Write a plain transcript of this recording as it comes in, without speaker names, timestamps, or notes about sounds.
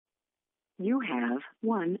You have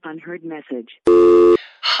one unheard message.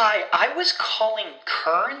 Hi, I was calling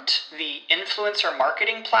Current, the influencer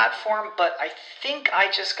marketing platform, but I think I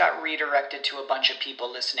just got redirected to a bunch of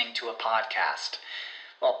people listening to a podcast.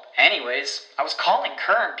 Well, anyways, I was calling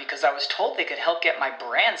Current because I was told they could help get my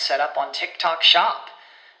brand set up on TikTok Shop,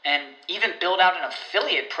 and even build out an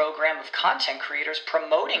affiliate program of content creators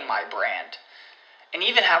promoting my brand, and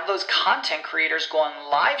even have those content creators go on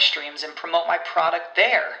live streams and promote my product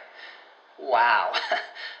there. Wow,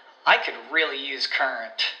 I could really use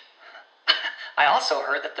Current. I also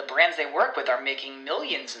heard that the brands they work with are making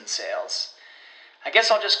millions in sales. I guess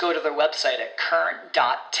I'll just go to their website at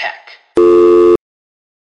current.tech.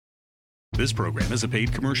 This program is a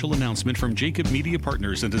paid commercial announcement from Jacob Media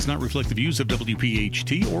Partners and does not reflect the views of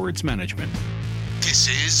WPHT or its management. This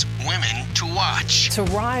is Women to Watch. To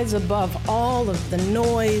rise above all of the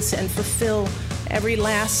noise and fulfill every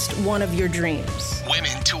last one of your dreams.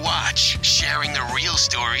 Women to Watch, sharing the real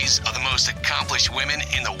stories of the most accomplished women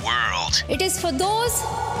in the world. It is for those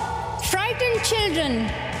frightened children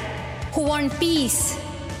who want peace.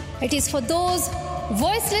 It is for those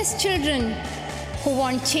voiceless children who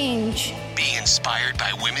want change. Be inspired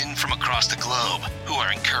by women from across the globe who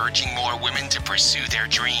are encouraging more women to pursue their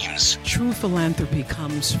dreams. True philanthropy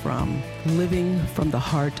comes from living from the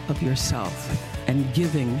heart of yourself and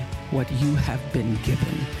giving what you have been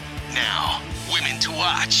given. Now, Women to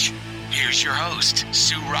Watch. Here's your host,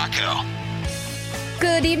 Sue Rocco.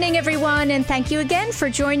 Good evening, everyone, and thank you again for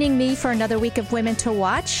joining me for another week of Women to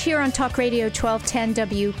Watch here on Talk Radio 1210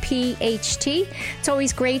 WPHT. It's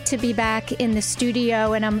always great to be back in the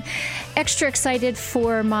studio, and I'm extra excited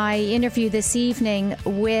for my interview this evening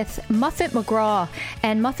with Muffet McGraw.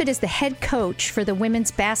 And Muffet is the head coach for the women's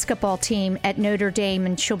basketball team at Notre Dame,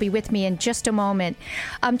 and she'll be with me in just a moment.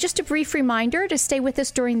 Just a brief reminder to stay with us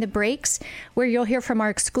during the breaks, where you'll hear from our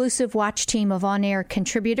exclusive watch team of on-air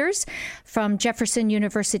contributors from Jefferson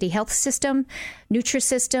University Health System,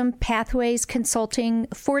 Nutrisystem, Pathways Consulting,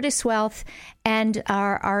 Fortis Wealth, and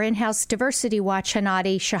our in-house diversity watch,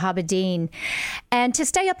 Hanadi Shahabuddin. And to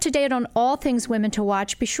stay up to date on all things Women to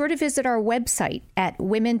Watch, be sure to visit our website at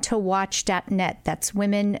womentowatch.net. That's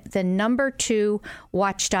women, the number 2,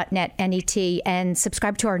 watch.net, N-E-T, and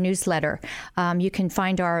subscribe to our newsletter. You can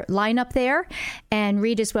find our lineup there and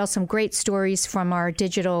read as well some great stories from our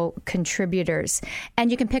digital contributors.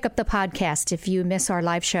 And you can pick up the podcast if you miss our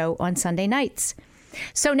live show on Sunday nights.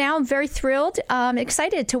 So now I'm very thrilled,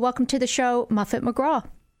 excited to welcome to the show Muffet McGraw.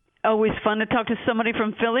 Always fun to talk to somebody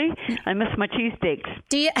from Philly. I miss my cheesesteaks.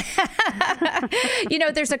 Do you?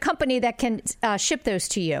 There's a company that can ship those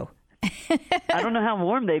to you. I don't know how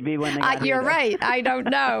warm they'd be when they got You're here, right. I don't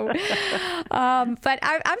know. But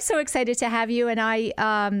I'm so excited to have you. And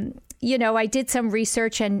I did some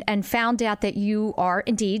research and found out that you are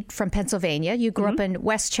indeed from Pennsylvania. You grew up in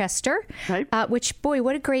Westchester, right. Which, boy,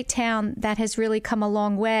 what a great town. That has really come a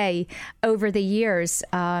long way over the years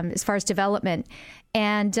as far as development.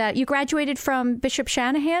 And you graduated from Bishop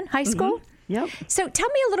Shanahan High School? Yep. So tell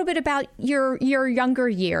me a little bit about your younger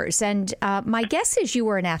years. And my guess is you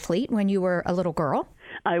were an athlete when you were a little girl.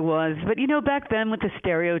 I was. But, back then with the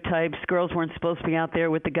stereotypes, girls weren't supposed to be out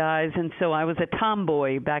there with the guys. And so I was a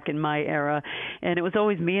tomboy back in my era. And it was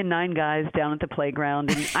always me and 9 guys down at the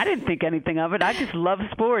playground. And I didn't think anything of it. I just loved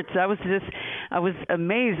sports. I was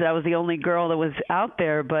amazed that I was the only girl that was out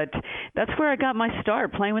there. But that's where I got my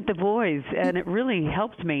start, playing with the boys. And it really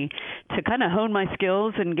helped me to kind of hone my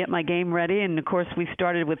skills and get my game ready. And, of course, we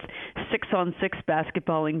started with 6-on-6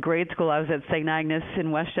 basketball in grade school. I was at St. Agnes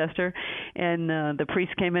in Westchester. And the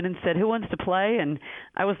priest came in and said, "Who wants to play?" And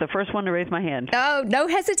I was the first one to raise my hand. Oh, no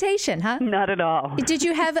hesitation, huh? Not at all. Did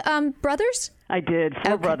you have brothers? I did,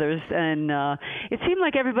 4 brothers, and it seemed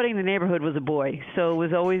like everybody in the neighborhood was a boy. So it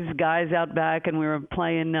was always guys out back, and we were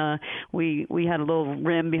playing. We had a little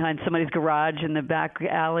rim behind somebody's garage in the back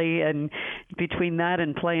alley, and between that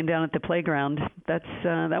and playing down at the playground, that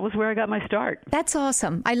was where I got my start. That's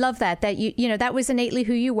awesome. I love that. That that was innately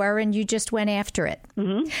who you were, and you just went after it.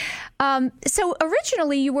 Mm-hmm. So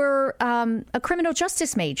originally, you were a criminal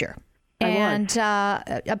justice major and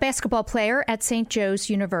a basketball player at St. Joe's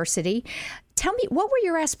University. Tell me, what were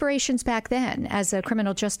your aspirations back then as a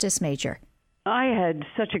criminal justice major? I had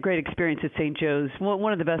such a great experience at St. Joe's.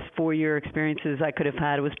 One of the best 4-year experiences I could have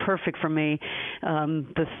had. It was perfect for me.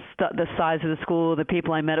 The size of the school, the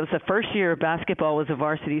people I met. It was the first year basketball was a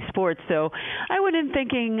varsity sport, so I went in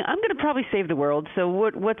thinking I'm going to probably save the world. So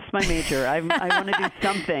what's my major? I want to do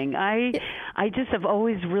something. I just have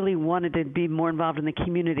always really wanted to be more involved in the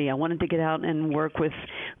community. I wanted to get out and work with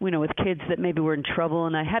kids that maybe were in trouble.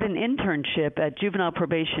 And I had an internship at juvenile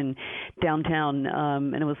probation downtown,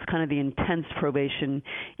 and it was kind of the intense probation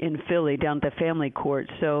in Philly down at the family court.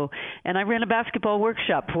 And I ran a basketball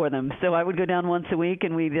workshop for them. So I would go down once a week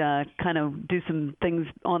and we'd kind of do some things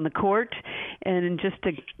on the court and just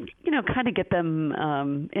to, kind of get them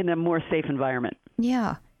in a more safe environment.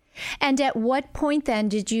 Yeah. And at what point then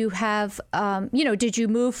did you have, did you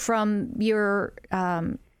move from your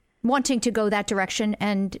wanting to go that direction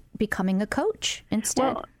and becoming a coach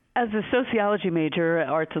instead? Well, as a sociology major,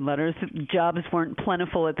 arts and letters, jobs weren't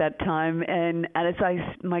plentiful at that time. And as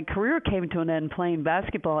my career came to an end playing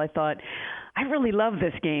basketball, I thought, I really love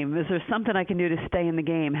this game. Is there something I can do to stay in the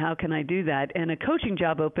game? How can I do that? And a coaching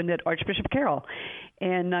job opened at Archbishop Carroll.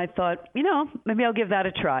 And I thought, maybe I'll give that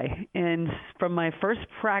a try. And from my first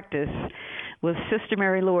practice was Sister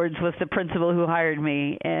Mary Lords was the principal who hired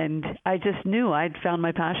me. And I just knew I'd found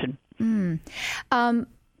my passion.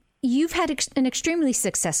 You've had an extremely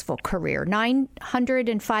successful career,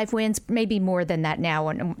 905 wins, maybe more than that now,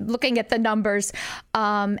 and I'm looking at the numbers,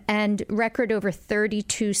 and record over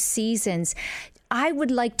 32 seasons. I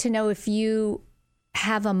would like to know if you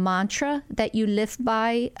have a mantra that you live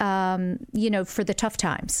by, for the tough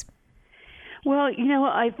times. Well,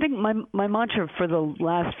 I think my mantra for the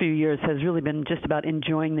last few years has really been just about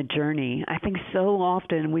enjoying the journey. I think so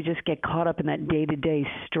often we just get caught up in that day-to-day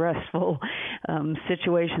stressful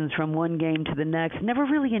situations from one game to the next, never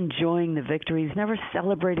really enjoying the victories, never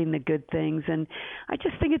celebrating the good things. And I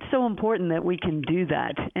just think it's so important that we can do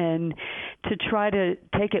that and to try to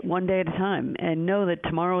take it one day at a time and know that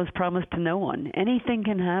tomorrow is promised to no one. Anything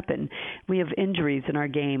can happen. We have injuries in our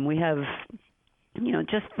game. We have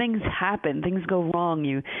just things happen. Things go wrong.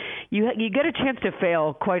 You get a chance to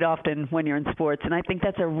fail quite often when you're in sports, and I think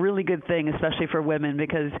that's a really good thing, especially for women,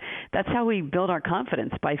 because that's how we build our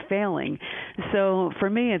confidence, by failing. So for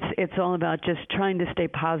me, it's all about just trying to stay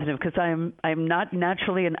positive, because I'm not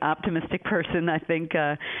naturally an optimistic person. I think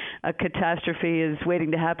a catastrophe is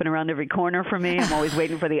waiting to happen around every corner for me. I'm always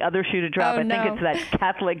waiting for the other shoe to drop. I think it's that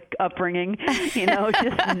Catholic upbringing, just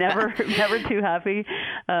never too happy.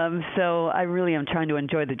 So I really am trying to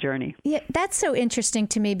enjoy the journey. Yeah, that's so interesting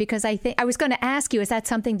to me, because I think I was going to ask you, is that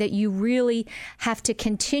something that you really have to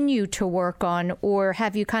continue to work on, or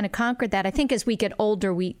have you kind of conquered that? I think as we get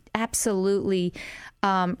older, we absolutely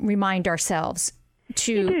remind ourselves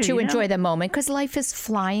to enjoy the moment, because life is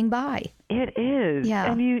flying by. It is. Yeah.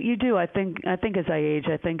 And you do. I think as I age,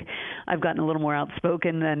 I think I've gotten a little more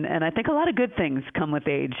outspoken, and I think a lot of good things come with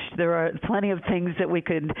age. There are plenty of things that we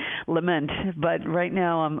could lament, but right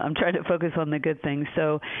now I'm trying to focus on the good things.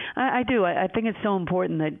 So I do. I think it's so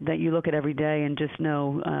important that you look at every day and just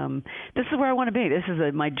know this is where I want to be. This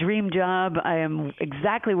is my dream job. I am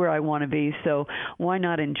exactly where I want to be. So why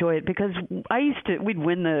not enjoy it? Because we'd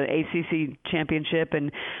win the ACC championship,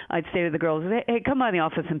 and I'd say to the girls, hey, come by the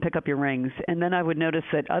office and pick up your ring. And then I would notice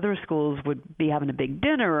that other schools would be having a big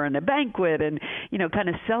dinner and a banquet and, kind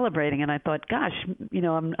of celebrating. And I thought, gosh,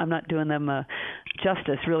 I'm not doing them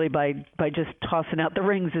justice really by just tossing out the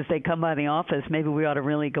rings as they come by the office. Maybe we ought to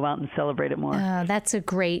really go out and celebrate it more. That's a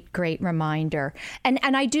great, great reminder. And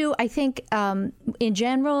I think in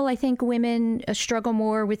general, I think women struggle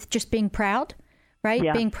more with just being proud, right?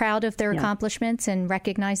 Yeah. Being proud of their accomplishments and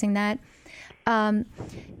recognizing that.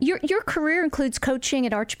 Your career includes coaching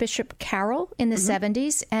at Archbishop Carroll in the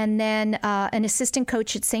 70s, and then an assistant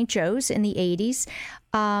coach at St. Joe's in the 80s,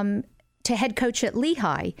 to head coach at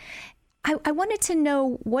Lehigh. I wanted to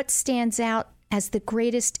know what stands out as the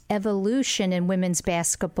greatest evolution in women's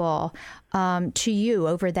basketball to you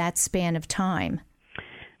over that span of time.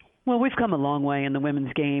 Well, we've come a long way in the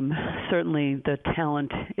women's game. Certainly the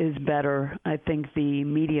talent is better. I think the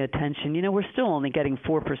media attention, we're still only getting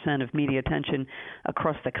 4% of media attention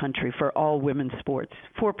across the country for all women's sports.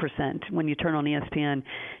 4%. When you turn on ESPN,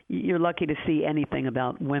 you're lucky to see anything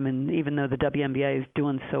about women, even though the WNBA is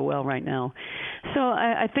doing so well right now. So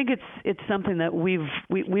I think it's something that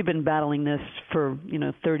we've been battling this for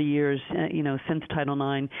 30 years. Since Title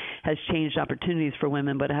IX has changed opportunities for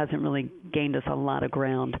women, but it hasn't really gained us a lot of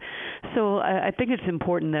ground. So I think it's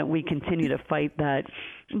important that we continue to fight that.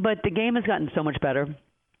 But the game has gotten so much better.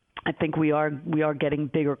 I think we are getting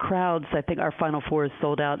bigger crowds. I think our Final Four is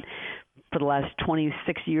sold out for the last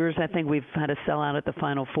 26 years, I think we've had a sellout at the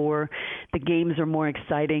Final Four. The games are more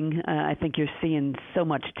exciting. I think you're seeing so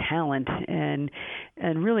much talent and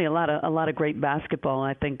really a lot of great basketball.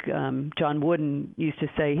 I think John Wooden used to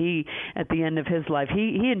say he, at the end of his life,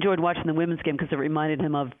 he enjoyed watching the women's game because it reminded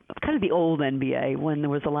him of kind of the old NBA when there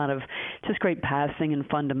was a lot of just great passing and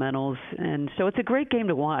fundamentals. And so it's a great game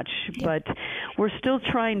to watch, but we're still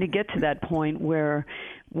trying to get to that point where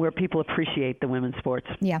people appreciate the women's sports.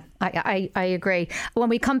 Yeah, I agree. When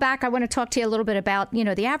we come back, I want to talk to you a little bit about,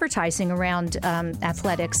 the advertising around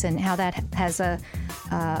athletics and how that has a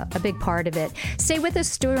big part of it. Stay with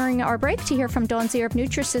us during our break to hear from Dawn Zier of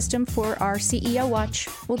Nutrisystem for our CEO Watch.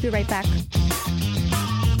 We'll be right back.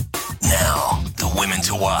 Now, the Women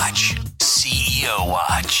to Watch, CEO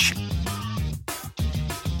Watch.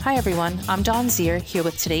 Hi, everyone. I'm Dawn Zier here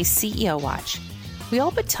with today's CEO Watch. We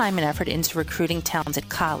all put time and effort into recruiting talented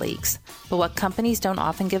colleagues, but what companies don't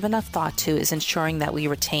often give enough thought to is ensuring that we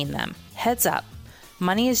retain them. Heads up,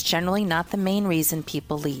 money is generally not the main reason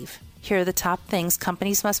people leave. Here are the top things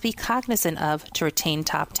companies must be cognizant of to retain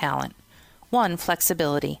top talent. 1.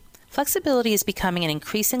 Flexibility. Flexibility is becoming an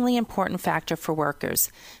increasingly important factor for workers.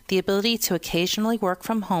 The ability to occasionally work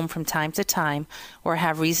from home from time to time or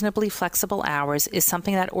have reasonably flexible hours is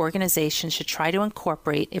something that organizations should try to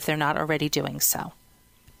incorporate if they're not already doing so.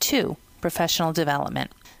 2. Professional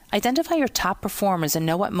development. Identify your top performers and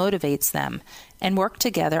know what motivates them, and work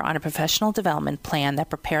together on a professional development plan that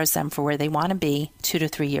prepares them for where they want to be 2 to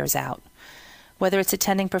 3 years out. Whether it's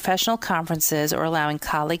attending professional conferences or allowing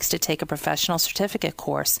colleagues to take a professional certificate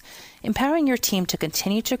course, empowering your team to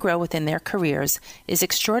continue to grow within their careers is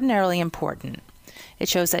extraordinarily important. It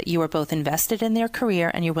shows that you are both invested in their career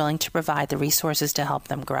and you're willing to provide the resources to help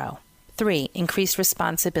them grow. 3. Increased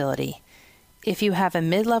responsibility. If you have a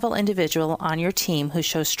mid-level individual on your team who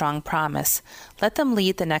shows strong promise, let them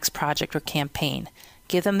lead the next project or campaign.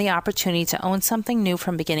 Give them the opportunity to own something new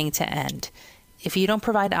from beginning to end. If you don't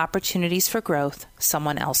provide opportunities for growth,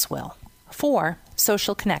 someone else will. 4.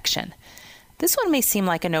 Social connection. This one may seem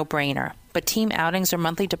like a no-brainer, but team outings or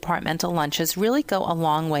monthly departmental lunches really go a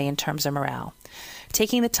long way in terms of morale.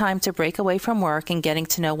 Taking the time to break away from work and getting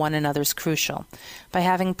to know one another is crucial. By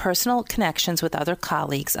having personal connections with other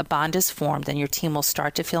colleagues, a bond is formed and your team will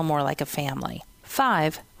start to feel more like a family.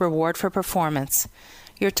 5. Reward for performance.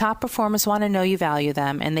 Your top performers want to know you value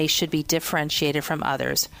them, and they should be differentiated from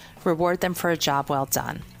others. Reward them for a job well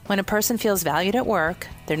done. When a person feels valued at work,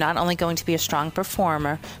 they're not only going to be a strong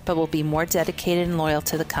performer, but will be more dedicated and loyal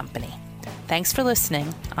to the company. Thanks for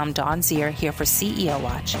listening. I'm Dawn Zier here for CEO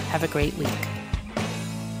Watch. Have a great week.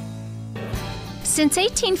 Since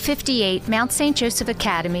 1858, Mount St. Joseph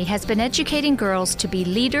Academy has been educating girls to be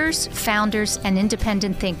leaders, founders, and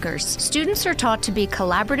independent thinkers. Students are taught to be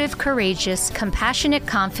collaborative, courageous, compassionate,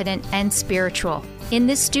 confident, and spiritual. In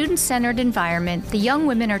this student-centered environment, the young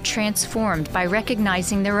women are transformed by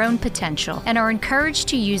recognizing their own potential and are encouraged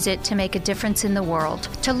to use it to make a difference in the world.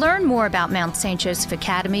 To learn more about Mount St. Joseph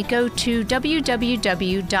Academy, go to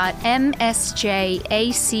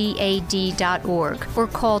www.msjacad.org or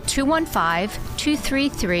call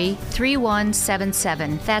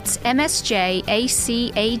 215-233-3177. That's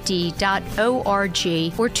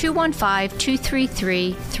msjacad.org or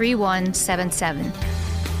 215-233-3177.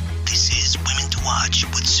 This is Women to Watch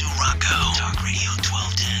with Sue Rocco. Talk Radio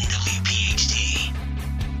 1210 WPHT.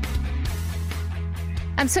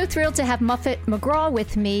 I'm so thrilled to have Muffet McGraw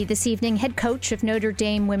with me this evening, head coach of Notre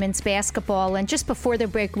Dame women's basketball. And just before the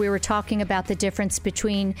break, we were talking about the difference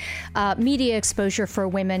between media exposure for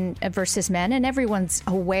women versus men, and everyone's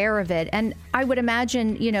aware of it. And I would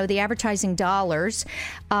imagine, the advertising dollars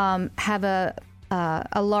have a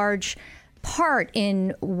large part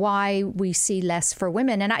in why we see less for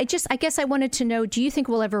women. And I guess I wanted to know, do you think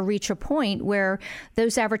we'll ever reach a point where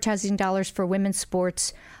those advertising dollars for women's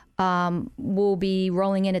sports will be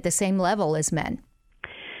rolling in at the same level as men?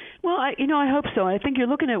 Well, I hope so. I think you're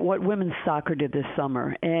looking at what women's soccer did this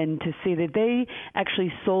summer, and to see that they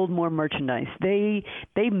actually sold more merchandise. They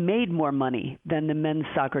made more money than the men's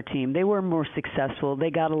soccer team. They were more successful.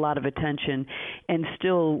 They got a lot of attention, and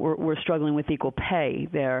still we're struggling with equal pay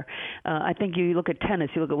there. I think you look at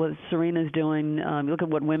tennis, you look at what Serena's doing, you look at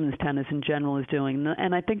what women's tennis in general is doing,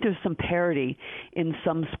 and I think there's some parity in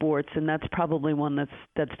some sports, and that's probably one that's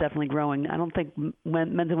definitely growing. I don't think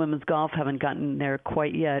men's and women's golf haven't gotten there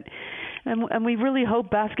quite yet. And we really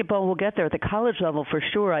hope basketball will get there at the college level for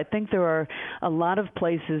sure. I think there are a lot of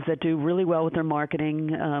places that do really well with their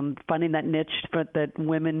marketing, finding that niche that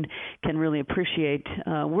women can really appreciate.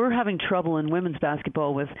 We're having trouble in women's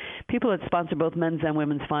basketball with people that sponsor both men's and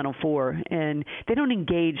women's Final Four, and they don't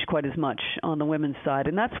engage quite as much on the women's side,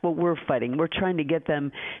 and that's what we're fighting. We're trying to get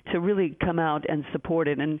them to really come out and support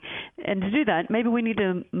it, and to do that, maybe we need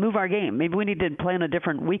to move our game. Maybe we need to play on a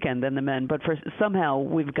different weekend than the men, but somehow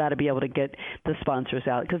we've got to be able to get the sponsors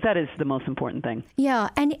out, because that is the most important thing. Yeah,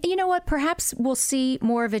 and you know what? Perhaps we'll see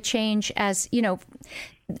more of a change as,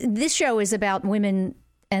 this show is about women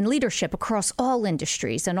and leadership across all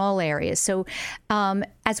industries and all areas. So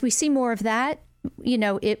as we see more of that,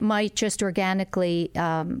 it might just organically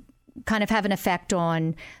kind of have an effect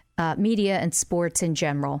on media and sports in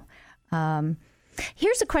general.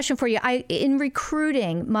 Here's a question for you. In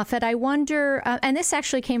recruiting, Muffet, I wonder, and this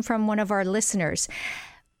actually came from one of our listeners,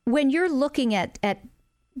 when you're looking at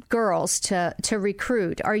girls to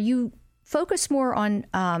recruit, are you focused more on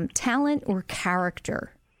talent or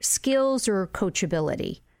character, skills or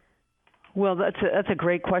coachability? Well, that's a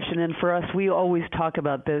great question, and for us, we always talk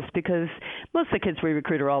about this because most of the kids we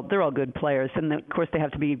recruit they're all good players, and of course they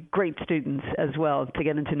have to be great students as well to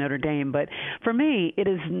get into Notre Dame. But for me, it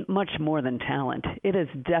is much more than talent. It is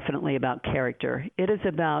definitely about character. It is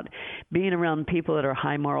about being around people that are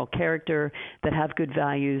high moral character, that have good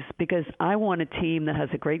values, because I want a team that has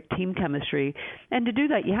a great team chemistry. And to do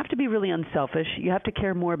that, you have to be really unselfish. You have to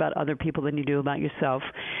care more about other people than you do about yourself.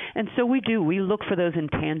 And so we do. We look for those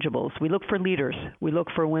intangibles. We look for leaders. We look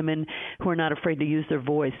for women who are not afraid to use their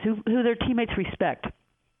voice, who their teammates respect,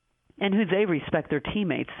 and who they respect their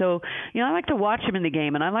teammates. So, I like to watch them in the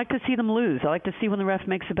game, and I like to see them lose. I like to see when the ref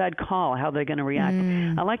makes a bad call, how they're going to react.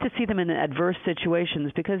 I like to see them in adverse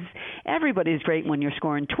situations, because everybody's great when you're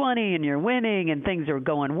scoring 20 and you're winning and things are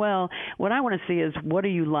going well. What I want to see is, what are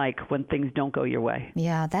you like when things don't go your way?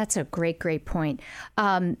 Yeah, that's a great point.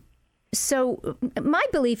 So my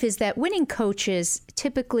belief is that winning coaches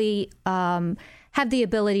typically have the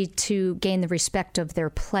ability to gain the respect of their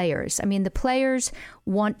players. I mean, the players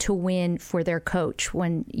want to win for their coach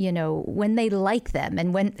when they like them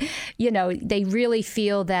and when, they really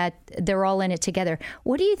feel that they're all in it together.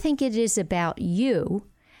 What do you think it is about you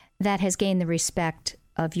that has gained the respect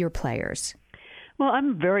of your players? Well,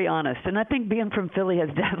 I'm very honest, and I think being from Philly has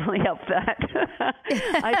definitely helped that.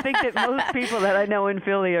 I think that most people that I know in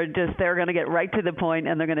Philly they're going to get right to the point,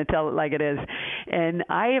 and they're going to tell it like it is. And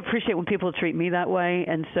I appreciate when people treat me that way,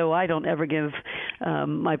 and so I don't ever give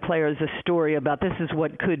my players a story about this is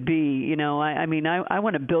what could be. I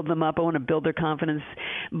want to build them up. I want to build their confidence,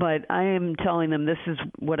 but I am telling them this is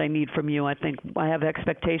what I need from you. I think I have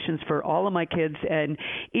expectations for all of my kids, and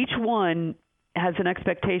each one has an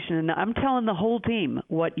expectation, and I'm telling the whole team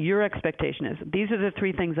what your expectation is. These are the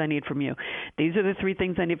 3 things I need from you. These are the 3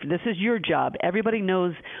 things I need. This is your job. Everybody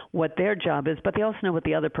knows what their job is, but they also know what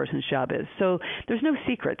the other person's job is. So there's no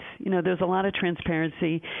secrets. There's a lot of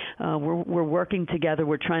transparency. We're working together.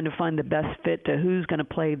 We're trying to find the best fit to who's going to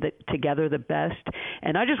play together the best.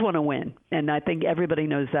 And I just want to win. And I think everybody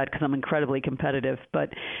knows that because I'm incredibly competitive.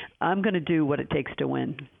 But I'm going to do what it takes to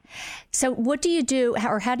win. So what do you do,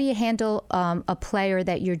 or how do you handle a player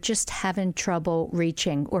that you're just having trouble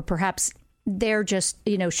reaching, or perhaps they're just,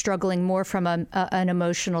 struggling more from an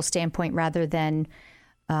emotional standpoint rather than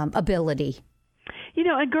ability?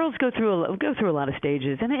 And girls go through a lot of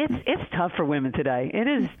stages, and it's tough for women today. It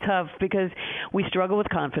is tough because we struggle with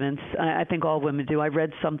confidence. I think all women do. I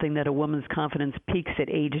read something that a woman's confidence peaks at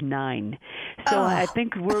age 9. So I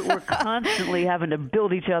think we're constantly having to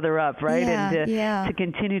build each other up, right? Yeah, to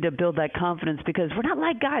continue to build that confidence, because we're not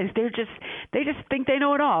like guys. They just think they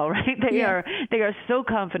know it all, right? They are so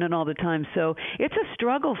confident all the time. So it's a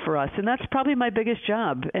struggle for us, and that's probably my biggest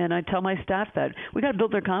job. And I tell my staff that we got to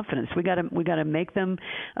build their confidence. We got to make them,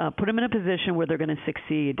 put them in a position where they're going to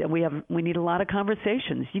succeed. And we need a lot of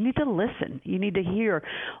conversations. You need to listen. You need to hear.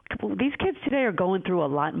 These kids today are going through a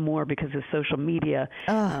lot more because of social media,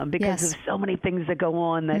 because of so many things that go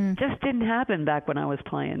on that just didn't happen back when I was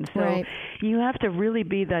playing. So you have to really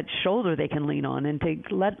be that shoulder they can lean on, and to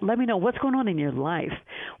let me know what's going on in your life.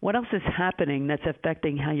 What else is happening that's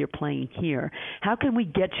affecting how you're playing here? How can we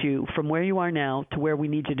get you from where you are now to where we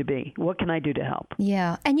need you to be? What can I do to help?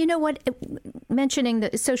 Yeah. And you know what? Mentioning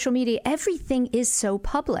the social media, everything is so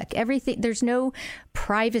public. There's no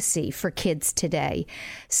privacy for kids today.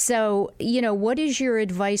 So, what is your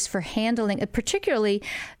advice for handling, particularly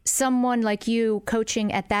someone like you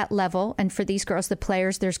coaching at that level? And for these girls, the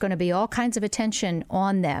players, there's going to be all kinds of attention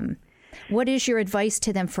on them. What is your advice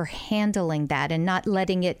to them for handling that and not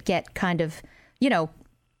letting it get kind of,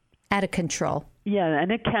 out of control. Yeah,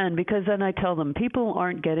 and it can, because then I tell them people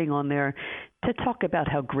aren't getting on there to talk about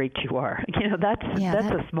how great you are. That's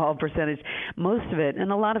a small percentage. Most of it,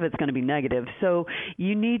 and a lot of it's going to be negative. So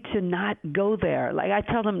you need to not go there. Like I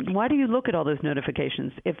tell them, why do you look at all those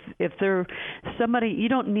notifications? If they're somebody, you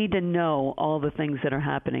don't need to know all the things that are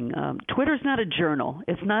happening. Twitter's not a journal.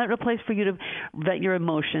 It's not a place for you to vet your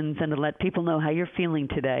emotions and to let people know how you're feeling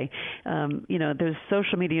today. There's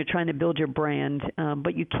social media trying to build your brand,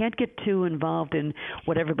 but you can't get too involved in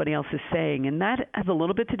what everybody else is saying. And that has a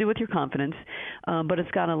little bit to do with your confidence. But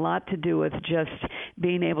it's got a lot to do with just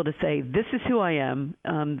being able to say, this is who I am,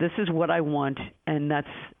 this is what I want, and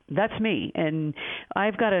that's me. And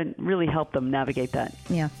I've got to really help them navigate that.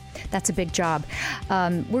 Yeah, that's a big job.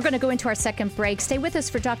 We're going to go into our second break. Stay with us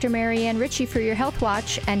for Dr. Marianne Ritchie for your Health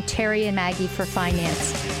Watch and Terry and Maggie for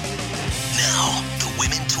Finance. Now, the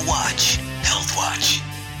Women to Watch, Health Watch.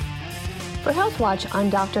 For Health Watch, I'm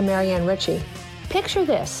Dr. Marianne Ritchie. Picture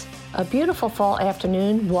this. A beautiful fall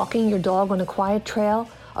afternoon, walking your dog on a quiet trail,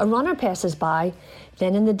 a runner passes by,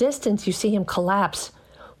 then in the distance you see him collapse.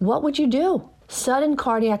 What would you do? Sudden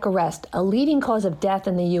cardiac arrest, a leading cause of death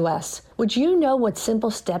in the U.S. Would you know what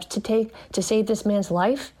simple steps to take to save this man's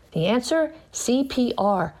life? The answer?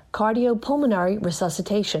 CPR, cardiopulmonary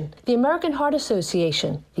resuscitation. The American Heart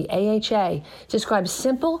Association, the AHA, describes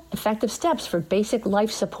simple, effective steps for basic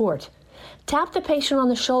life support. Tap the patient on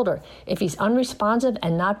the shoulder. If he's unresponsive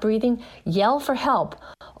and not breathing, yell for help.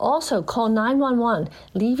 Also, call 911.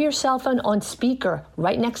 Leave your cell phone on speaker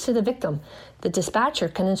right next to the victim. The dispatcher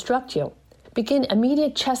can instruct you. Begin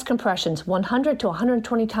immediate chest compressions 100 to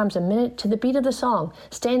 120 times a minute to the beat of the song.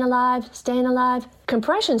 Staying alive, staying alive.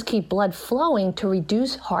 Compressions keep blood flowing to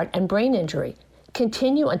reduce heart and brain injury.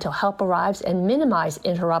 Continue until help arrives and minimize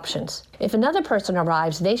interruptions. If another person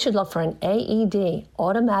arrives, they should look for an AED,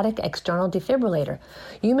 automatic external defibrillator.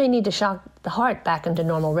 You may need to shock the heart back into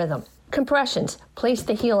normal rhythm. Compressions. Place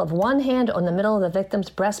the heel of one hand on the middle of the victim's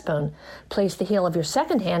breastbone. Place the heel of your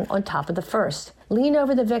second hand on top of the first. Lean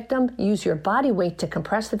over the victim. Use your body weight to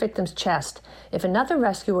compress the victim's chest. If another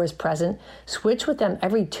rescuer is present, switch with them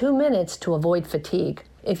every 2 minutes to avoid fatigue.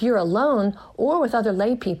 If you're alone or with other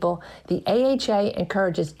lay people, the AHA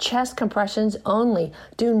encourages chest compressions only.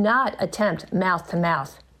 Do not attempt mouth to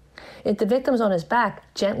mouth. If the victim's on his back,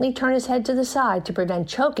 gently turn his head to the side to prevent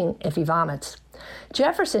choking if he vomits.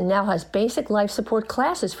 Jefferson now has basic life support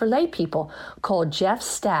classes for lay people called Jeff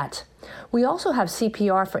Stat. We also have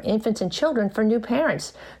CPR for infants and children for new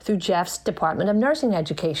parents through Jeff's Department of Nursing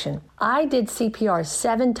Education. I did CPR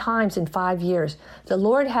 7 times in 5 years. The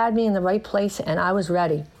Lord had me in the right place and I was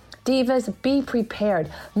ready. Divas, be prepared.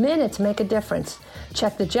 Minutes make a difference.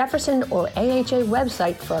 Check the Jefferson or AHA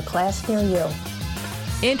website for a class near you.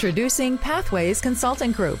 Introducing Pathways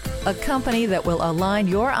Consulting Group, a company that will align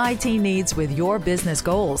your IT needs with your business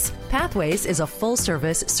goals. Pathways is a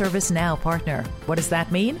full-service ServiceNow partner. What does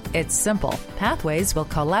that mean? It's simple. Pathways will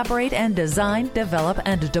collaborate and design, develop,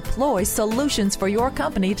 and deploy solutions for your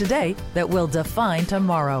company today that will define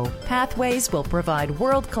tomorrow. Pathways will provide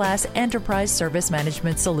world-class enterprise service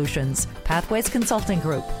management solutions. Pathways Consulting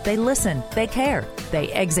Group. They listen, they care,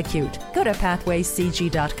 they execute. Go to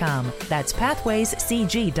pathwayscg.com. That's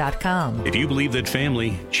pathwayscg.com. If you believe that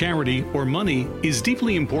family, charity, or money is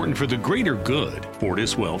deeply important for the greater good,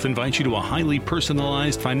 Fortis Wealth invites you to a highly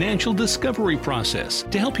personalized financial discovery process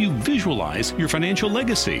to help you visualize your financial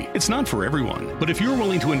legacy. It's not for everyone, but if you're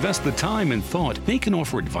willing to invest the time and thought, they can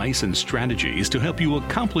offer advice and strategies to help you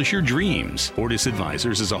accomplish your dreams. Fortis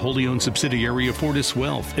Advisors is a wholly owned subsidiary of Fortis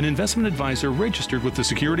Wealth, an investment advisor registered with the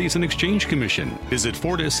Securities and Exchange Commission. Visit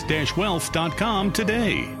fortis-wealth.com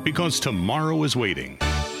today, because tomorrow is waiting.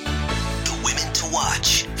 The Women to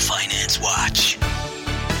Watch, Finance Watch.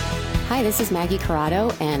 Hi, this is Maggie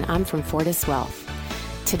Corrado, and I'm from Fortis Wealth.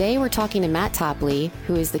 Today we're talking to Matt Topley,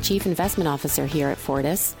 who is the Chief Investment Officer here at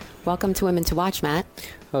Fortis. Welcome to Women to Watch, Matt.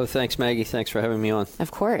 Oh, thanks, Maggie. Thanks for having me on.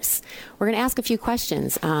 Of course. We're going to ask a few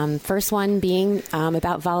questions. First one being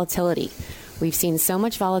about volatility. We've seen so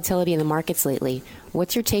much volatility in the markets lately.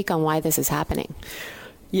 What's your take on why this is happening?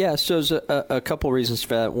 Yeah, so there's a couple reasons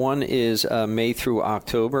for that. One is May through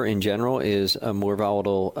October in general is a more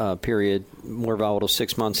volatile period, more volatile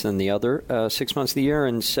 6 months than the other 6 months of the year.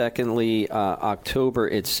 And secondly, October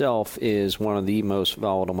itself is one of the most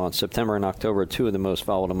volatile months. September and October are two of the most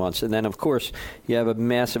volatile months. And then, of course, you have a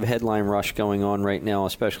massive headline rush going on right now,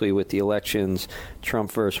 especially with the elections. Trump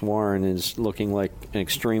versus Warren is looking like an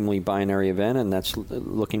extremely binary event, and that's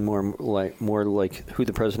looking more like who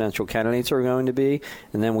the presidential candidates are going to be.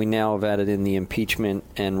 And then we now have added in the impeachment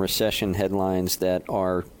and recession headlines that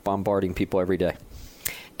are bombarding people every day.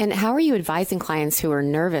 And how are you advising clients who are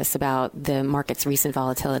nervous about the market's recent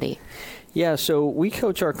volatility? Yeah, so we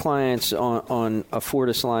coach our clients on a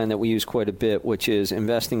Fortis line that we use quite a bit, which is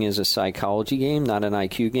investing is a psychology game, not an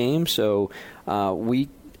IQ game. So we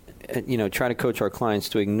try to coach our clients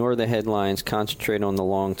to ignore the headlines, concentrate on the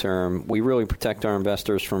long term. We really protect our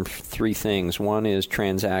investors from three things. One is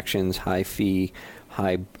transactions, high fee,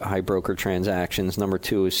 high broker transactions. Number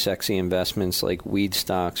two is sexy investments like weed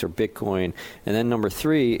stocks or Bitcoin. And then number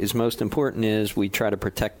three is most important is we try to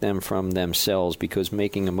protect them from themselves, because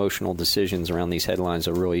making emotional decisions around these headlines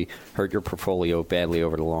will really hurt your portfolio badly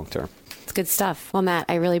over the long term. It's good stuff. Well, Matt,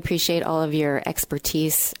 I really appreciate all of your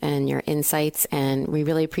expertise and your insights, and we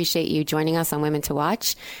really appreciate you joining us on Women to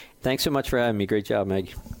Watch. Thanks so much for having me. Great job,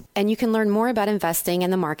 Maggie. And you can learn more about investing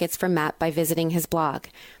in the markets from Matt by visiting his blog,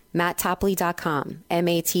 matttopley.com,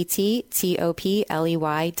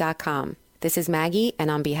 matttopley.com. This is Maggie,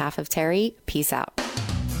 and on behalf of Terry, peace out.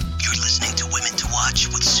 You're listening to Women to Watch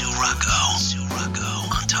with Sue Rocco. Sue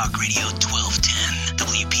Rocco on Talk Radio 1210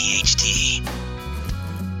 WPHT.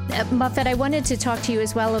 Muffet, I wanted to talk to you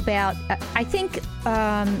as well about, I think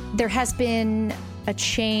there has been a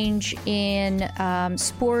change in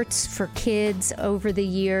sports for kids over the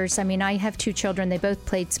years. I mean, I have two children. They both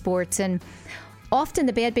played sports, and often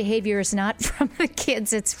the bad behavior is not from the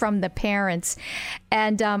kids, it's from the parents.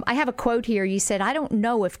 And I have a quote here. You said, "I don't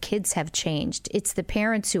know if kids have changed. It's the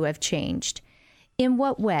parents who have changed." In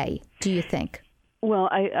what way, do you think? Well,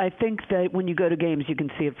 I think that when you go to games, you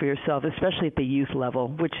can see it for yourself, especially at the youth level,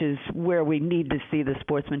 which is where we need to see the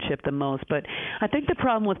sportsmanship the most. But I think the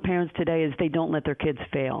problem with parents today is they don't let their kids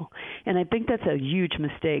fail. And I think that's a huge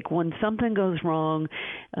mistake. When something goes wrong,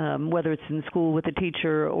 whether it's in school with a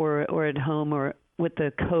teacher or at home or with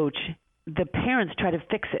the coach, the parents try to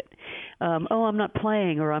fix it. I'm not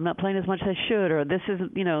playing, or I'm not playing as much as I should, or this is,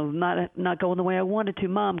 not going the way I wanted to.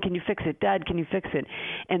 Mom, can you fix it? Dad, can you fix it?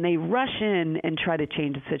 And they rush in and try to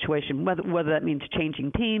change the situation, whether that means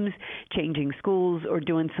changing teams, changing schools, or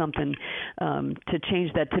doing something to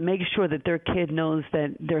change that, to make sure that their kid knows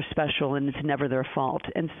that they're special and it's never their fault.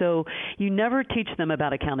 And so you never teach them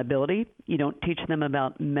about accountability. You don't teach them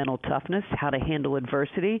about mental toughness, how to handle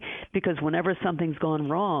adversity, because whenever something's gone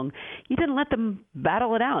wrong, you didn't let them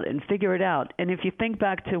battle it out and figure it out. And if you think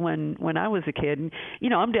back to when I was a kid,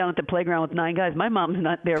 I'm down at the playground with 9 guys. My mom's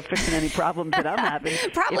not there fixing any problems that I'm having.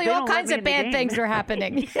 Probably all kinds of bad things are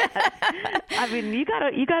happening. I mean, you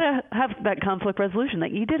gotta have that conflict resolution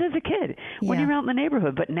that you did as a kid when you're out in the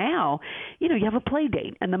neighborhood. But now, you have a play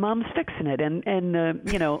date and the mom's fixing it, and I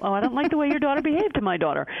don't like the way your daughter behaved to my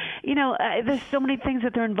daughter. There's so many things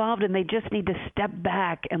that they're involved in. They just need to step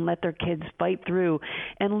back and let their kids fight through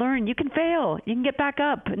and learn. You can fail. You can get back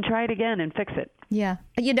up and try it again and fix it. Yeah.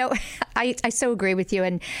 I so agree with you.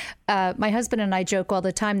 And my husband and I joke all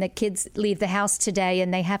the time that kids leave the house today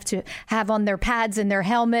and they have to have on their pads and their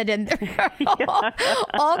helmet and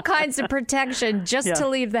all kinds of protection just to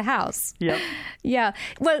leave the house. Yep. Yeah.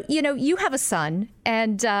 Well, you have a son,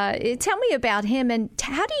 and tell me about him, and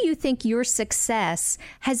how do you think your success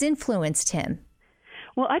has influenced him?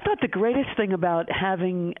 Well, I thought the greatest thing about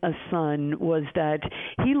having a son was that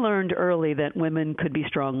he learned early that women could be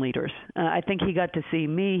strong leaders. I think he got to see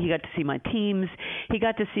me. He got to see my teams. He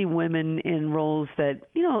got to see women in roles that,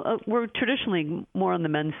 were traditionally more on the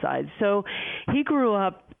men's side. So he grew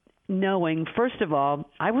up knowing, first of all,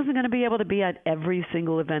 I wasn't going to be able to be at every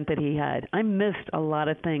single event that he had. I missed a lot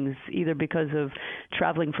of things, either because of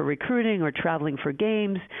traveling for recruiting or traveling for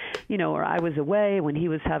games, or I was away when he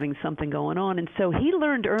was having something going on. And so he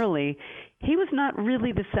learned early he was not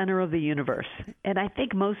really the center of the universe. And I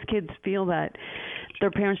think most kids feel that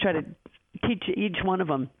their parents try to teach each one of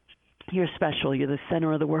them, you're special. You're the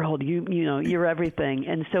center of the world. You're everything.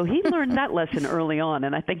 And so he learned that lesson early on,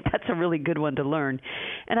 and I think that's a really good one to learn.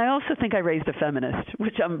 And I also think I raised a feminist,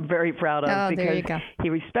 which I'm very proud of, because he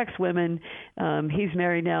respects women. He's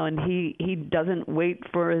married now, and he doesn't wait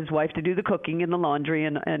for his wife to do the cooking and the laundry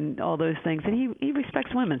and all those things. And he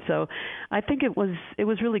respects women. So I think it was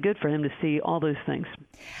really good for him to see all those things.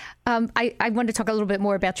 I want to talk a little bit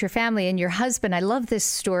more about your family and your husband. I love this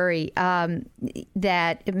story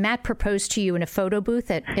that Matt proposed to you in a photo booth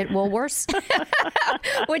at Woolworths,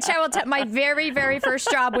 which I will tell. My very, very first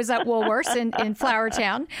job was at Woolworths in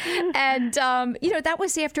Flourtown. And, that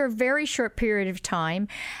was after a very short period of time.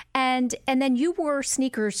 And then you wore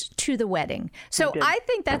sneakers to the wedding. So I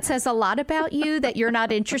think that says a lot about you, that you're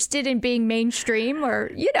not interested in being mainstream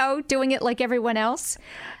or, doing it like everyone else.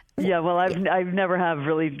 Yeah, well, I've never have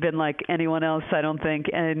really been like anyone else, I don't think.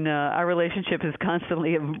 And our relationship is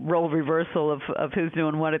constantly a role reversal of who's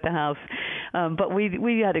doing what at the house. But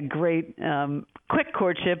we had a great quick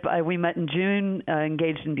courtship. We met in June,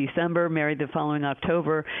 engaged in December, married the following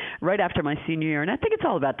October, right after my senior year. And I think it's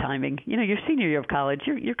all about timing. Your senior year of college,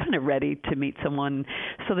 you're kind of ready to meet someone.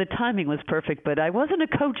 So the timing was perfect. But I wasn't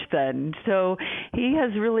a coach then, so he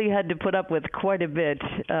has really had to put up with quite a bit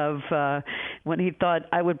of when he thought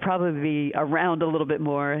I would probably be around a little bit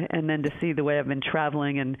more, and then to see the way I've been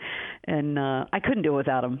traveling, and I couldn't do it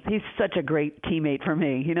without him. He's such a great teammate for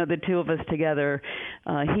me. The two of us together,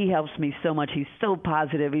 he helps me so much. He's so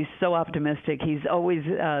positive. He's so optimistic. He's always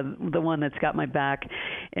the one that's got my back.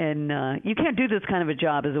 And you can't do this kind of a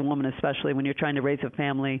job as a woman, especially when you're trying to raise a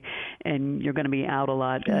family and you're going to be out a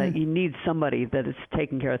lot. You need somebody that is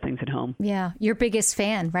taking care of things at home. Yeah, your biggest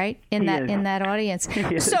fan, right? In that audience.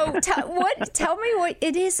 So tell me what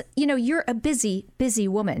it is. You're a busy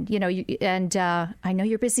woman. And I know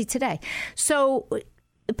you're busy today. So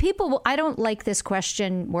people, I don't like this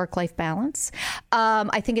question, work-life balance.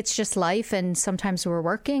 I think it's just life, and sometimes we're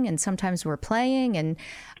working, and sometimes we're playing,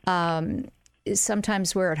 and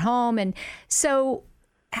sometimes we're at home. And so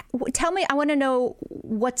tell me, I want to know,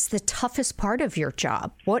 what's the toughest part of your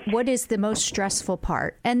job? What is the most stressful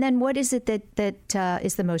part? And then what is it that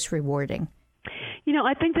is the most rewarding?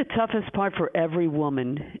 I think the toughest part for every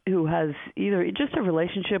woman who has either just a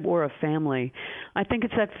relationship or a family, I think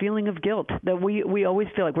it's that feeling of guilt that we always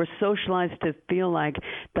feel like we're socialized to feel like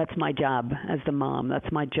that's my job as the mom,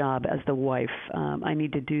 that's my job as the wife. I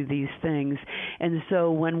need to do these things. And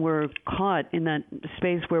so when we're caught in that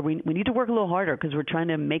space where we need to work a little harder because we're trying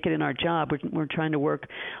to make it in our job, we're trying to work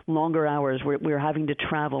longer hours, we're having to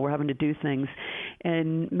travel, we're having to do things.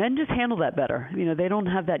 And men just handle that better. They don't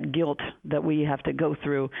have that guilt that we have to go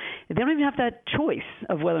through. They don't even have that choice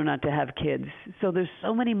of whether or not to have kids. So there's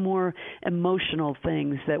so many more emotional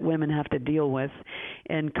things that women have to deal with.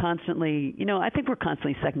 And constantly, I think we're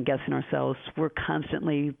constantly second-guessing ourselves. We're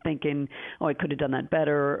constantly thinking, I could have done that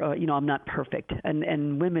better. Or, I'm not perfect.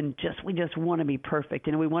 And women we just want to be perfect.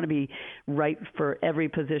 We want to be right for every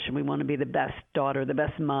position. We want to be the best daughter, the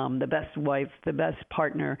best mom, the best wife, the best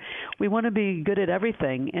partner. We want to be good at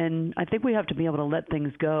everything. And I think we have to be able to let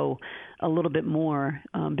things go a little bit more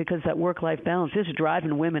because that work-life balance is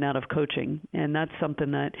driving women out of coaching. And that's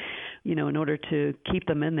something that, in order to keep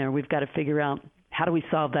them in there, we've got to figure out, how do we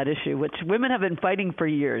solve that issue, which women have been fighting for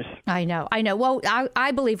years. I know. Well,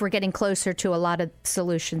 I believe we're getting closer to a lot of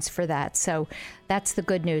solutions for that. So that's the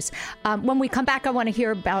good news. When we come back, I want to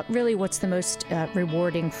hear about really what's the most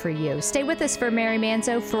rewarding for you. Stay with us for Mary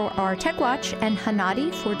Manzo for our Tech Watch and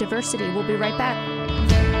Hanadi for Diversity. We'll be right back.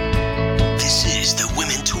 This is the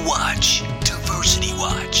Women to Watch. Diversity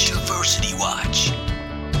Watch. Diversity Watch.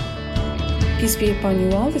 Peace be upon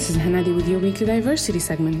you all. This is Hanadi with your weekly diversity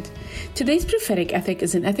segment. Today's prophetic ethic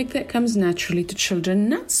is an ethic that comes naturally to children,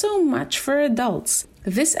 not so much for adults.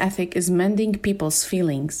 This ethic is mending people's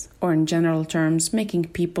feelings, or in general terms, making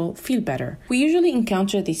people feel better. We usually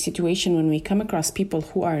encounter this situation when we come across people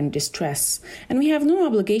who are in distress, and we have no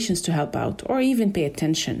obligations to help out or even pay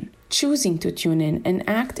attention. Choosing to tune in and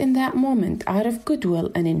act in that moment out of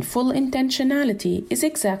goodwill and in full intentionality is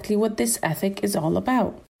exactly what this ethic is all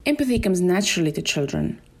about. Empathy comes naturally to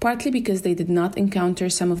children, partly because they did not encounter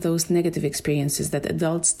some of those negative experiences that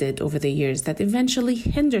adults did over the years that eventually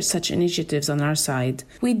hinder such initiatives on our side.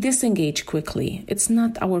 We disengage quickly. It's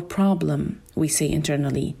not our problem, we say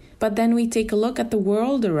internally. But then we take a look at the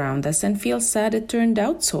world around us and feel sad it turned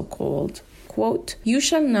out so cold. Quote, "You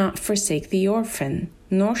shall not forsake the orphan,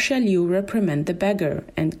 nor shall you reprimand the beggar,"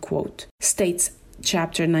 end quote, states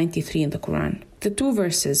chapter 93 in the Quran. The two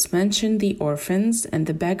verses mention the orphans and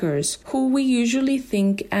the beggars, who we usually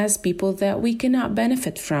think as people that we cannot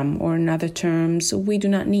benefit from, or in other terms, we do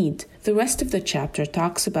not need. The rest of the chapter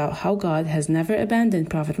talks about how God has never abandoned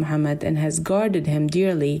Prophet Muhammad and has guarded him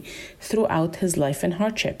dearly throughout his life and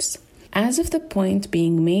hardships. As if the point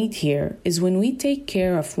being made here is when we take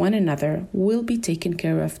care of one another, we'll be taken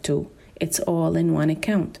care of too. It's all in one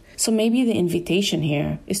account. So maybe the invitation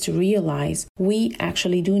here is to realize we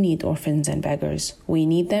actually do need orphans and beggars. We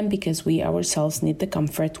need them because we ourselves need the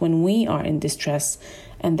comfort when we are in distress,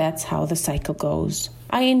 and that's how the cycle goes.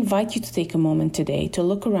 I invite you to take a moment today to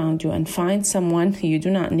look around you and find someone you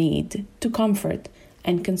do not need to comfort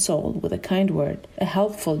and console with a kind word, a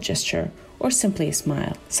helpful gesture, or simply a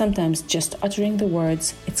smile. Sometimes just uttering the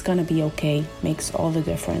words, "It's gonna be okay," makes all the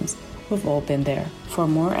difference. We've all been there. For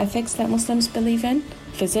more ethics that Muslims believe in,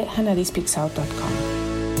 visit hanadispeaksout.com.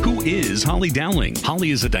 Who is Holly Dowling?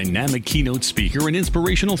 Holly is a dynamic keynote speaker and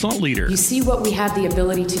inspirational thought leader. You see what we have the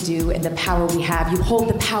ability to do and the power we have. You hold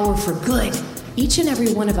the power for good. Each and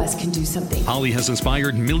every one of us can do something. Holly has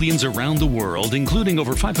inspired millions around the world, including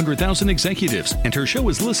over 500,000 executives, and her show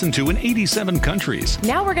is listened to in 87 countries.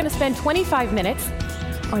 Now we're going to spend 25 minutes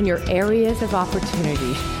on your areas of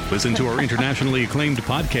opportunity. Listen to our internationally acclaimed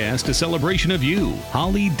podcast, A Celebration of You.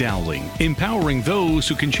 Holly Dowling, empowering those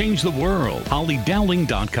who can change the world.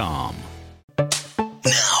 HollyDowling.com.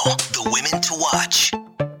 Now, the women to watch.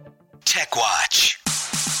 Tech Watch.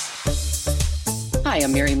 Hi,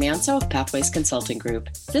 I'm Mary Manso of Pathways Consulting Group.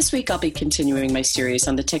 This week I'll be continuing my series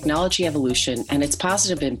on the technology evolution and its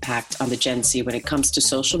positive impact on the Gen Z when it comes to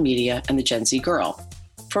social media and the Gen Z girl.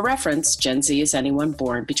 For reference, Gen Z is anyone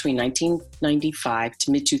born between 1995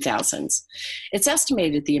 to mid-2000s. It's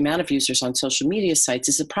estimated the amount of users on social media sites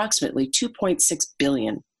is approximately 2.6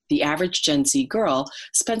 billion. The average Gen Z girl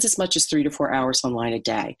spends as much as 3 to 4 hours online a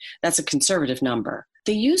day. That's a conservative number.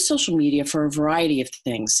 They use social media for a variety of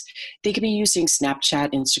things. They could be using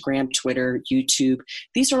Snapchat, Instagram, Twitter, YouTube.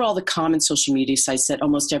 These are all the common social media sites that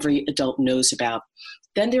almost every adult knows about.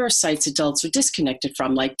 Then there are sites adults are disconnected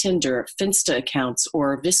from, like Tinder, Finsta accounts,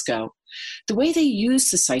 or Visco. The way they use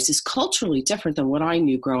the sites is culturally different than what I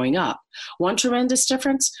knew growing up. One tremendous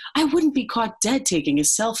difference? I wouldn't be caught dead taking a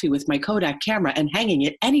selfie with my Kodak camera and hanging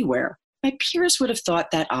it anywhere. My peers would have thought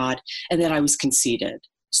that odd and that I was conceited.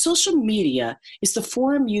 Social media is the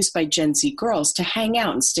forum used by Gen Z girls to hang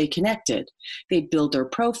out and stay connected. They build their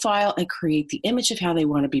profile and create the image of how they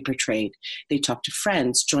want to be portrayed. They talk to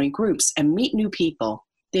friends, join groups, and meet new people.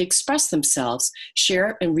 They express themselves,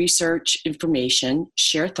 share and research information,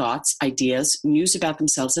 share thoughts, ideas, news about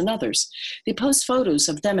themselves and others. They post photos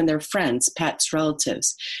of them and their friends, pets,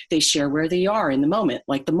 relatives. They share where they are in the moment,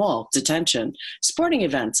 like the mall, detention, sporting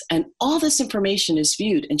events, and all this information is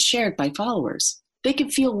viewed and shared by followers. They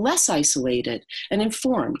can feel less isolated and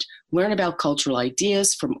informed, learn about cultural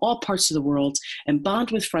ideas from all parts of the world, and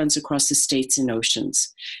bond with friends across the states and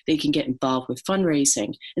oceans. They can get involved with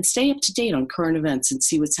fundraising and stay up to date on current events and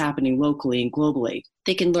see what's happening locally and globally.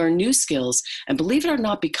 They can learn new skills and, believe it or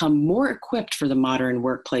not, become more equipped for the modern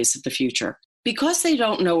workplace of the future. Because they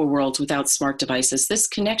don't know a world without smart devices, this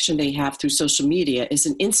connection they have through social media is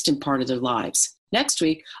an instant part of their lives. Next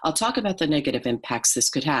week, I'll talk about the negative impacts this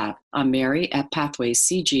could have. I'm Mary at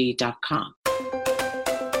pathwayscg.com. Now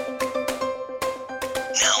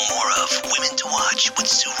more of Women to Watch with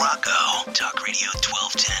Sue Rocco. Talk Radio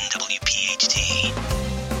 1210 WPHT.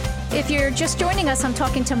 If you're just joining us, I'm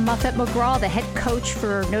talking to Muffet McGraw, the head coach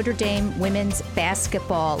for Notre Dame women's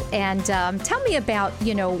basketball. And tell me about,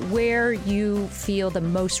 where you feel the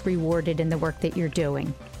most rewarded in the work that you're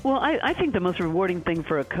doing. Well, I think the most rewarding thing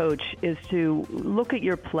for a coach is to look at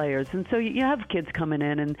your players. And so you have kids coming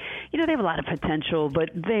in and, they have a lot of potential, but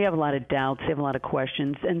they have a lot of doubts. They have a lot of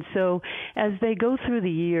questions. And so as they go through the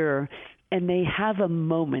year and they have a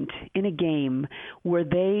moment in a game where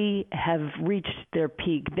they have reached their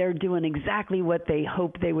peak, they're doing exactly what they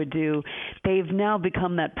hoped they would do. They've now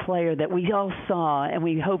become that player that we all saw and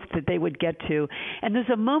we hoped that they would get to. And there's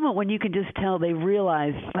a moment when you can just tell they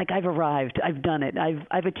realize, like, I've arrived, I've done it,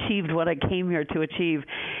 I've achieved what I came here to achieve.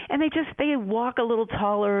 And they walk a little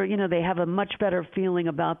taller, they have a much better feeling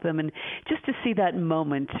about them. And just to see that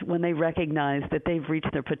moment when they recognize that they've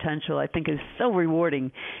reached their potential, I think is so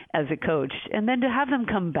rewarding as a coach. And then to have them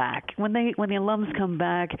come back, when the alums come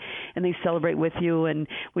back and they celebrate with you. And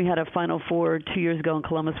we had a Final Four 2 years ago in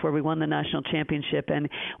Columbus where we won the national championship, and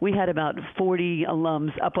we had about 40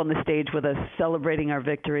 alums up on the stage with us celebrating our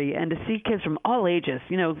victory. And to see kids from all ages,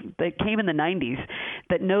 that came in the 90s,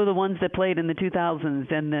 that know the ones that played in the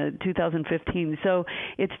 2000s and the 2015. So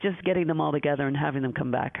it's just getting them all together and having them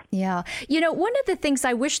come back. Yeah. One of the things,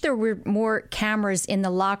 I wish there were more cameras in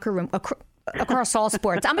the locker room across all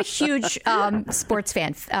sports. I'm a huge sports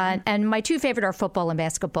fan, and my two favorite are football and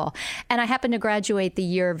basketball. And I happened to graduate the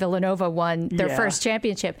year Villanova won their first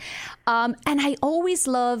championship. And I always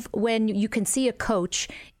love when you can see a coach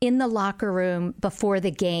in the locker room before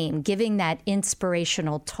the game giving that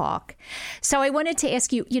inspirational talk. So I wanted to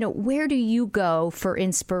ask you, where do you go for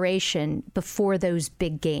inspiration before those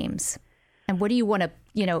big games? And what do you want to,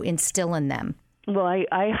 instill in them? Well,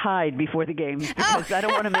 I hide before the game because I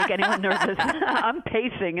don't want to make anyone nervous. I'm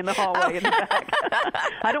pacing in the hallway in the back.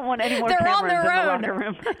 I don't want any more cameras in the locker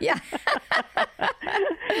room. Yeah.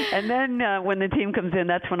 And then when the team comes in,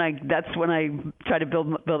 that's when I try to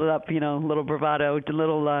build it up. A little bravado, a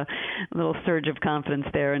little surge of confidence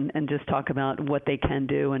there, and just talk about what they can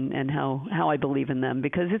do and how I believe in them,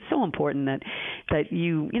 because it's so important that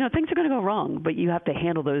you things are going to go wrong, but you have to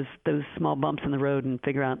handle those small bumps in the road and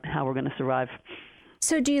figure out how we're going to survive.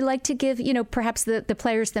 So do you like to give, perhaps the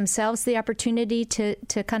players themselves the opportunity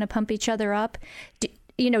to kind of pump each other up?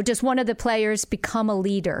 does one of the players become a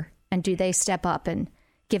leader, and do they step up and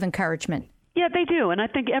give encouragement? Yeah, they do, and I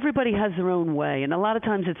think everybody has their own way, and a lot of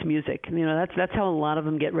times it's music. That's how a lot of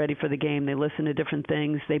them get ready for the game. They listen to different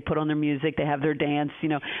things. They put on their music. They have their dance.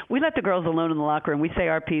 We let the girls alone in the locker room. We say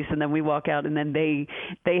our piece, and then we walk out, and then they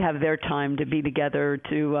have their time to be together,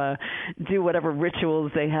 to do whatever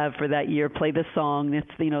rituals they have for that year, play the song.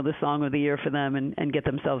 It's the song of the year for them, and get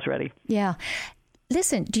themselves ready. Yeah.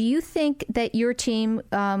 Listen, do you think that your team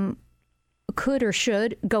could or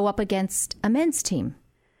should go up against a men's team?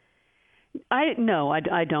 No,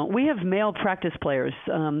 I don't. We have male practice players.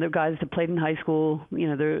 They're guys that played in high school.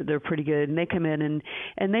 They're pretty good, and they come in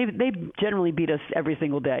and they generally beat us every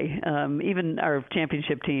single day. Even our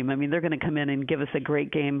championship team. I mean, they're going to come in and give us a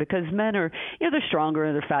great game because men are, they're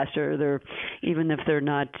stronger, they're faster. Even if they're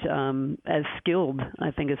not as skilled,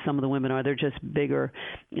 I think, as some of the women are, they're just bigger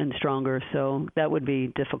and stronger. So that would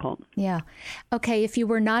be difficult. Yeah. Okay. If you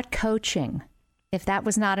were not coaching, if that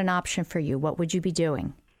was not an option for you, what would you be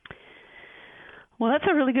doing? Well, that's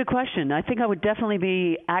a really good question. I think I would definitely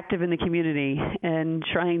be active in the community and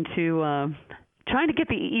trying to get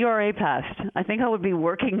the ERA passed. I think I would be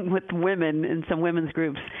working with women in some women's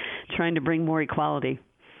groups, trying to bring more equality.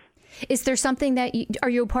 Is there something that are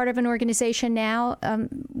you a part of an organization now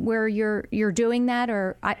where you're doing that,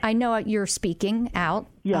 or I know you're speaking out?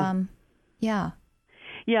 Yeah. Yeah.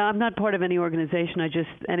 Yeah, I'm not part of any organization. I just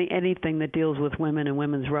anything that deals with women and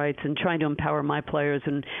women's rights and trying to empower my players.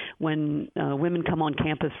 And when women come on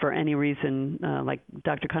campus for any reason, like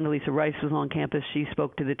Dr. Condoleezza Rice was on campus, she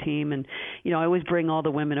spoke to the team. And, I always bring all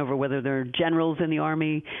the women over, whether they're generals in the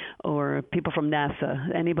Army or people from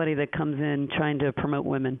NASA, anybody that comes in trying to promote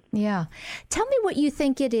women. Yeah. Tell me what you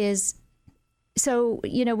think it is. So,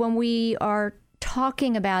 when we are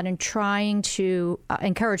talking about and trying to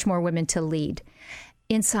encourage more women to lead,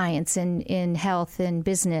 in science and in health and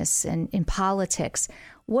business and in politics,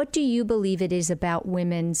 what do you believe it is about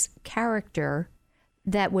women's character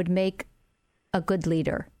that would make a good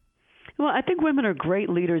leader? Well, I think women are great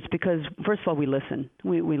leaders because, first of all, we listen.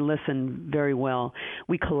 We listen very well.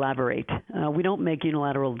 We collaborate. We don't make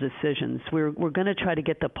unilateral decisions. We're going to try to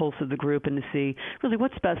get the pulse of the group and to see really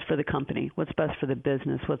what's best for the company, what's best for the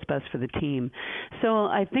business, what's best for the team. So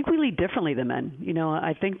I think we lead differently than men.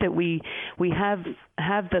 I think that we have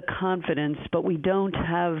the confidence, but we don't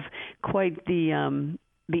have quite the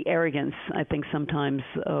arrogance, I think, sometimes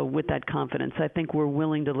with that confidence. I think we're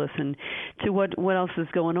willing to listen to what else is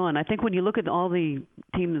going on. I think when you look at all the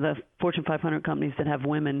teams, the Fortune 500 companies that have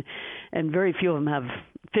women, and very few of them have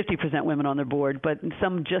 50% women on their board, but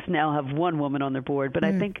some just now have one woman on their board. But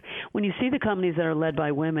I think when you see the companies that are led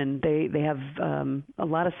by women, they have a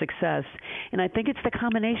lot of success. And I think it's the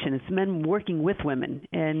combination. It's men working with women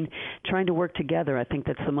and trying to work together. I think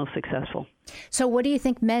that's the most successful. So what do you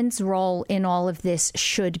think men's role in all of this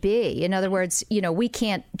should be? In other words, we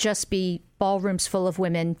can't just be ballrooms full of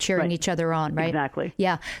women cheering each other on, right? Exactly.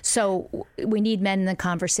 Yeah. So we need men in the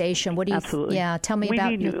conversation. What do you? Absolutely. Yeah. Tell me about.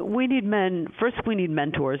 We need men. First, we need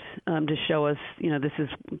mentors to show us, this is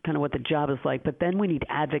kind of what the job is like. But then we need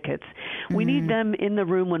advocates. We need them in the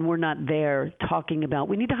room when we're not there talking about.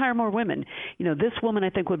 We need to hire more women. This woman I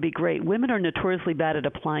think would be great. Women are notoriously bad at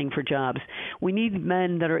applying for jobs. We need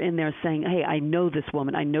men that are in there saying, "Hey, I know this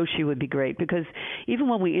woman. I know she would be great." Because even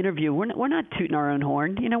when we interview, we're not tooting our own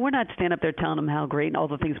horn. We're not standing up there telling them how great and all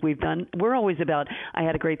the things we've done. We're always about, I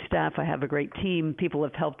had a great staff, I have a great team, people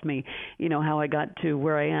have helped me, how I got to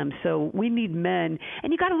where I am. So we need men,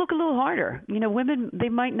 and you got to look a little harder. Women, they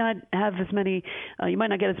might not have as many, you might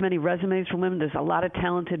not get as many resumes from women. There's a lot of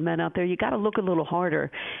talented men out there. You got to look a little harder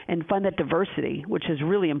and find that diversity, which is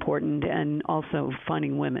really important, and also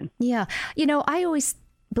finding women. Yeah. I always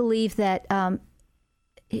believe that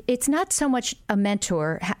it's not so much a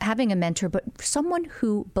mentor, having a mentor, but someone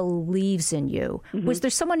who believes in you. Mm-hmm. Was there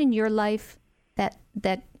someone in your life that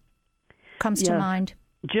comes to mind?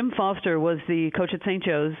 Jim Foster was the coach at St.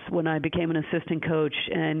 Joe's when I became an assistant coach,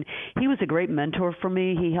 and he was a great mentor for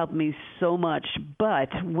me. He helped me so much. But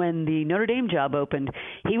when the Notre Dame job opened,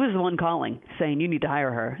 he was the one calling, saying, "You need to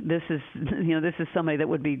hire her. This is somebody that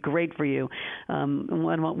would be great for you."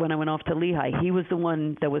 When I went off to Lehigh, he was the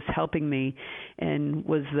one that was helping me and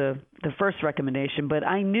was the first recommendation. But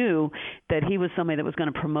I knew that he was somebody that was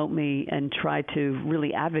going to promote me and try to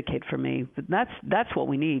really advocate for me. But that's what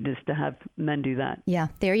we need, is to have men do that. Yeah.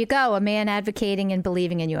 There you go. A man advocating and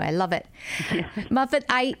believing in you. I love it. Yeah. Muffet,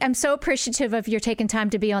 I am so appreciative of your taking time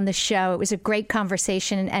to be on the show. It was a great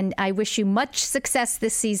conversation, and I wish you much success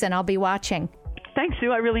this season. I'll be watching. Thanks,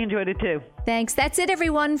 Sue. I really enjoyed it, too. Thanks. That's it,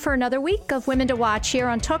 everyone, for another week of Women to Watch here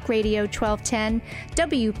on Talk Radio 1210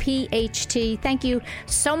 WPHT. Thank you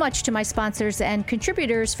so much to my sponsors and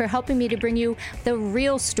contributors for helping me to bring you the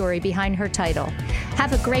real story behind her title.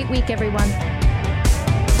 Have a great week, everyone.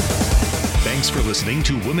 Thanks for listening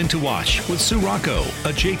to Women to Watch with Sue Rocco,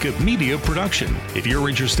 a Jacob Media production. If you're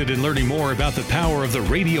interested in learning more about the power of the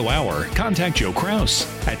radio hour, contact Joe Kraus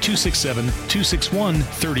at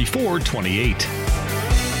 267-261-3428.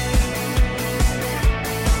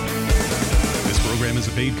 This program is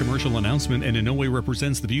a paid commercial announcement and in no way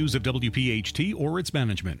represents the views of WPHT or its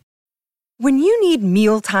management. When you need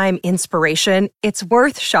mealtime inspiration, it's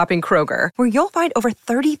worth shopping Kroger, where you'll find over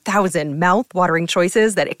 30,000 mouth-watering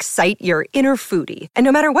choices that excite your inner foodie. And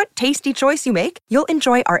no matter what tasty choice you make, you'll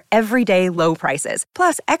enjoy our everyday low prices,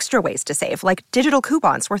 plus extra ways to save, like digital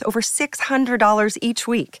coupons worth over $600 each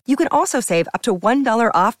week. You can also save up to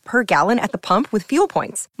 $1 off per gallon at the pump with fuel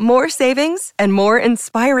points. More savings and more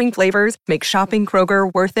inspiring flavors make shopping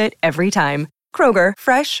Kroger worth it every time. Kroger,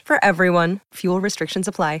 fresh for everyone. Fuel restrictions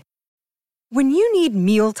apply. When you need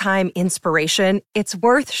mealtime inspiration, it's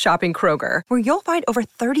worth shopping Kroger, where you'll find over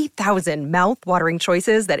 30,000 mouth-watering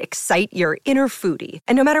choices that excite your inner foodie.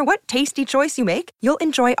 And no matter what tasty choice you make, you'll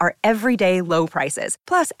enjoy our everyday low prices,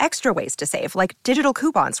 plus extra ways to save, like digital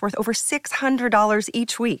coupons worth over $600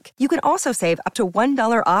 each week. You can also save up to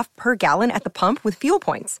 $1 off per gallon at the pump with fuel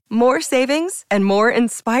points. More savings and more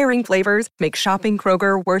inspiring flavors make shopping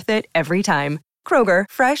Kroger worth it every time. Kroger,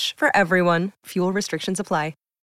 fresh for everyone. Fuel restrictions apply.